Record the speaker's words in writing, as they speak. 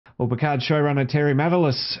Well, Picard showrunner Terry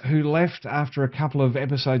Matalas, who left after a couple of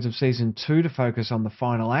episodes of Season 2 to focus on the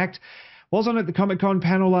final act, wasn't at the Comic-Con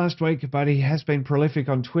panel last week, but he has been prolific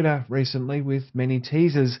on Twitter recently with many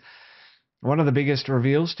teasers. One of the biggest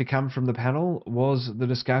reveals to come from the panel was the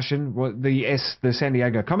discussion, the San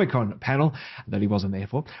Diego Comic-Con panel, that he wasn't there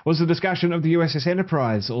for, was the discussion of the USS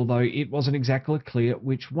Enterprise, although it wasn't exactly clear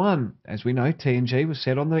which one. As we know, TNG was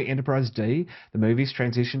set on the Enterprise D, the movie's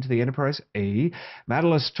transition to the Enterprise E.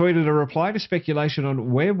 Matalas tweeted a reply to speculation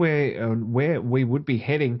on where we would be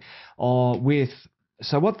heading with,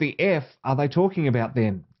 so what the F are they talking about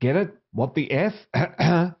then? Get it? What the F?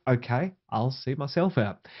 Okay, I'll see myself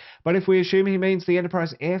out. But if we assume he means the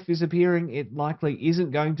Enterprise F is appearing, it likely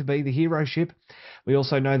isn't going to be the hero ship. We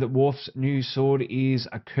also know that Worf's new sword is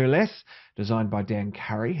a Kurleth, designed by Dan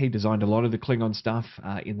Curry. He designed a lot of the Klingon stuff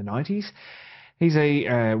in the 90s.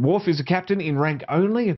 Worf is a captain in rank only,